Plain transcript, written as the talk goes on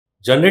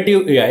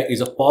Generative AI is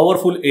a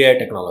powerful AI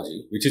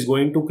technology which is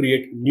going to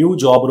create new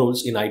job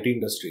roles in IT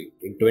industry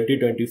in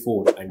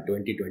 2024 and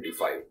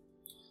 2025.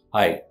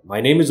 Hi, my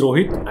name is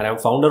Rohit and I am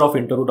founder of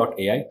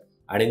Inttrvu.ai,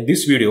 and in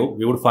this video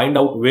we would find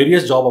out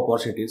various job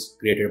opportunities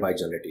created by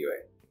Generative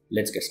AI.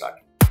 Let's get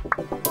started.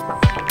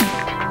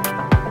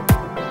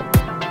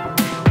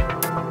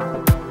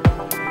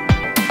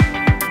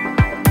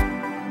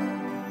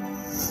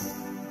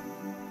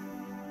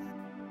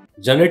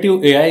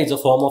 Generative AI is a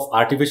form of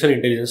artificial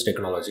intelligence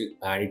technology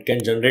and it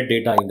can generate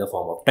data in the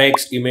form of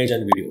text, image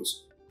and videos.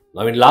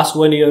 Now in last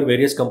 1 year,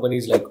 various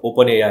companies like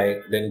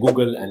OpenAI, then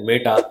Google and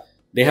Meta,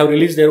 they have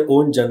released their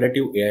own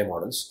generative AI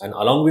models, and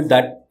along with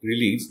that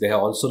release, they have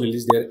also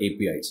released their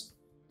APIs.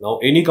 Now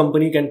any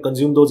company can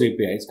consume those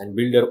APIs and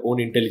build their own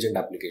intelligent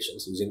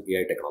applications using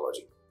AI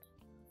technology.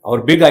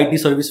 Our big IT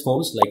service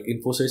firms like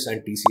Infosys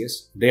and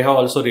TCS, they have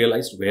also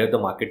realized where the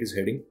market is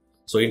heading.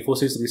 So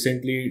Infosys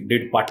recently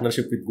did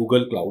partnership with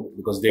Google Cloud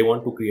because they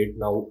want to create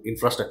now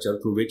infrastructure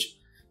through which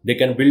they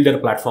can build their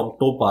platform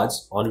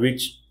Topaz, on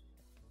which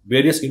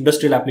various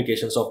industrial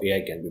applications of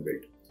AI can be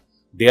built.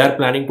 They are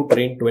planning to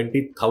train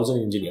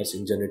 20,000 engineers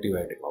in generative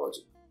AI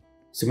technology.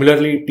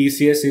 Similarly,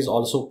 TCS is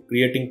also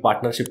creating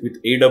partnership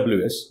with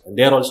AWS, and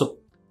they are also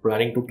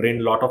planning to train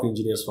a lot of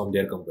engineers from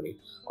their company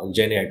on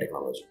Gen AI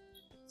technology.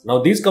 Now,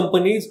 these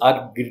companies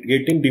are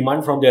getting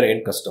demand from their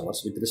end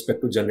customers with respect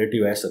to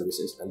generative AI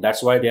services, and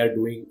that's why they are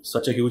doing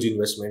such a huge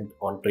investment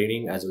on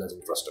training as well as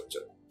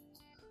infrastructure.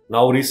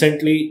 Now,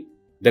 recently,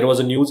 there was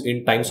a news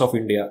in Times of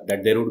India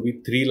that there would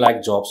be 3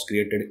 lakh jobs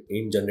created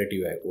in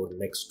generative AI over the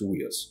next 2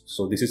 years.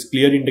 So, this is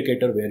clear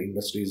indicator where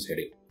industry is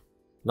heading.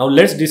 Now,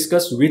 let's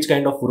discuss which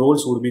kind of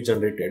roles would be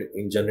generated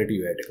in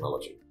generative AI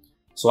technology.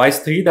 So, I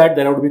see that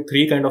there would be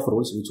 3 kind of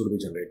roles which would be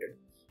generated.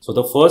 So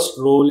the first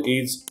role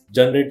is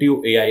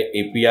generative AI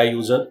API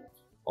user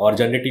or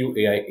generative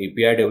AI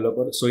API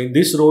developer. So in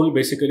this role,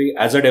 basically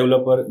as a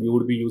developer, you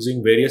would be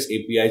using various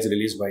APIs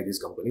released by these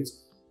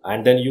companies,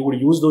 and then you would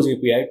use those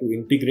API to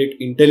integrate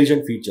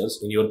intelligent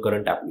features in your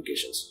current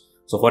applications.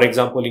 So for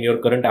example, in your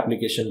current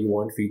application, you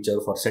want feature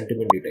for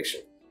sentiment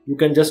detection. You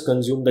can just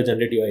consume the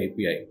generative AI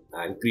API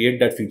and create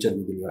that feature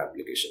within your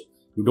application.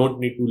 You don't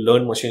need to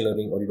learn machine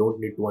learning, or you don't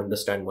need to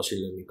understand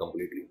machine learning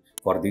completely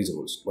for these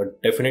roles, but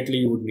definitely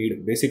you would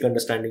need basic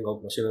understanding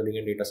of machine learning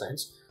and data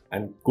science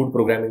and good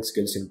programming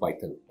skills in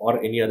Python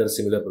or any other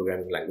similar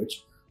programming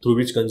language through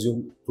which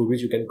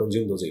you can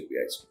consume those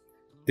APIs.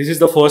 This is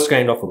the first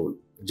kind of role,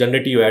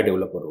 generative AI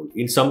developer role.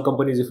 In some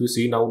companies, if you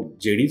see now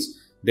JDs,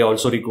 they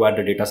also require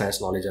the data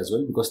science knowledge as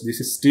well, because this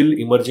is still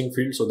emerging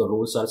field, so the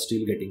roles are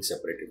still getting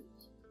separated.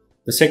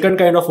 The second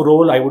kind of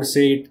role, I would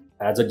say it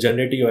as a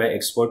generative AI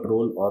expert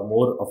role, or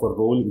more of a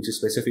role which is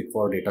specific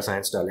for data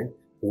science talent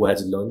who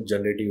has learned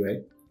generative AI.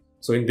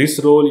 So in this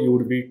role, you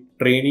would be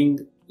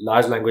training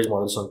large language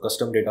models on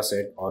custom data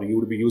set, or you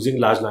would be using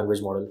large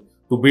language model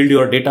to build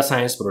your data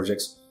science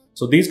projects.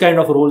 So these kind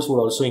of roles would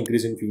also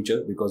increase in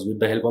future, because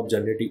with the help of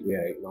generative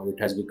AI, now it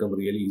has become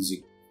really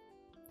easy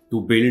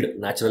to build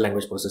natural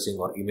language processing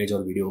or image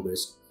or video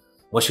based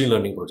machine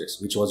learning projects,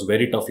 which was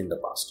very tough in the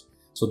past.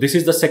 So this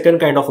is the second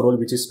kind of role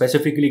which is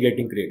specifically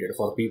getting created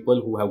for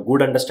people who have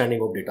good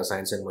understanding of data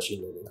science and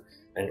machine learning,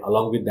 and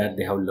along with that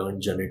they have learned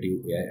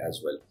generative AI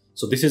as well.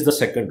 So this is the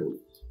second role.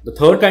 The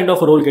third kind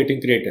of role getting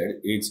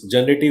created is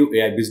generative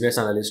AI business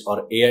analyst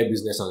or AI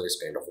business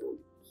analyst kind of role.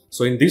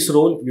 So in this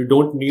role, you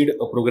don't need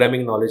a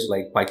programming knowledge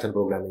like Python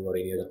programming or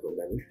any other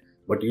programming,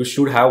 but you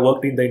should have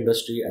worked in the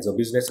industry as a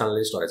business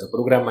analyst or as a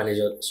program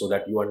manager, so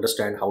that you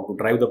understand how to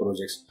drive the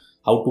projects,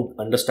 how to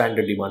understand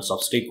the demands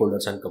of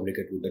stakeholders and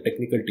communicate with the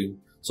technical team.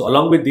 So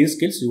along with these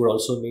skills, you would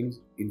also need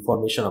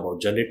information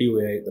about generative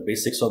AI, the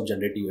basics of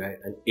generative AI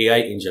and AI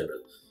in general,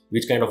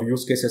 which kind of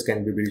use cases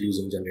can be built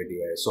using generative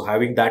AI. So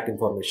having that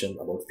information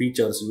about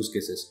features, use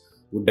cases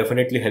would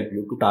definitely help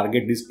you to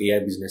target this AI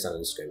business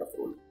analyst kind of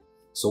role.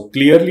 So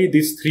clearly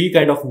these 3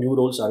 kind of new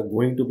roles are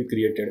going to be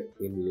created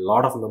in a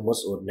lot of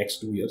numbers over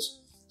next 2 years.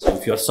 So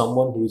if you are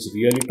someone who is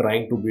really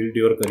trying to build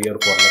your career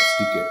for next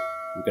decade,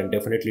 you can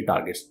definitely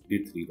target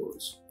these 3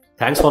 roles.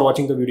 Thanks for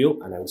watching the video,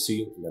 and I will see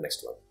you in the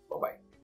next one.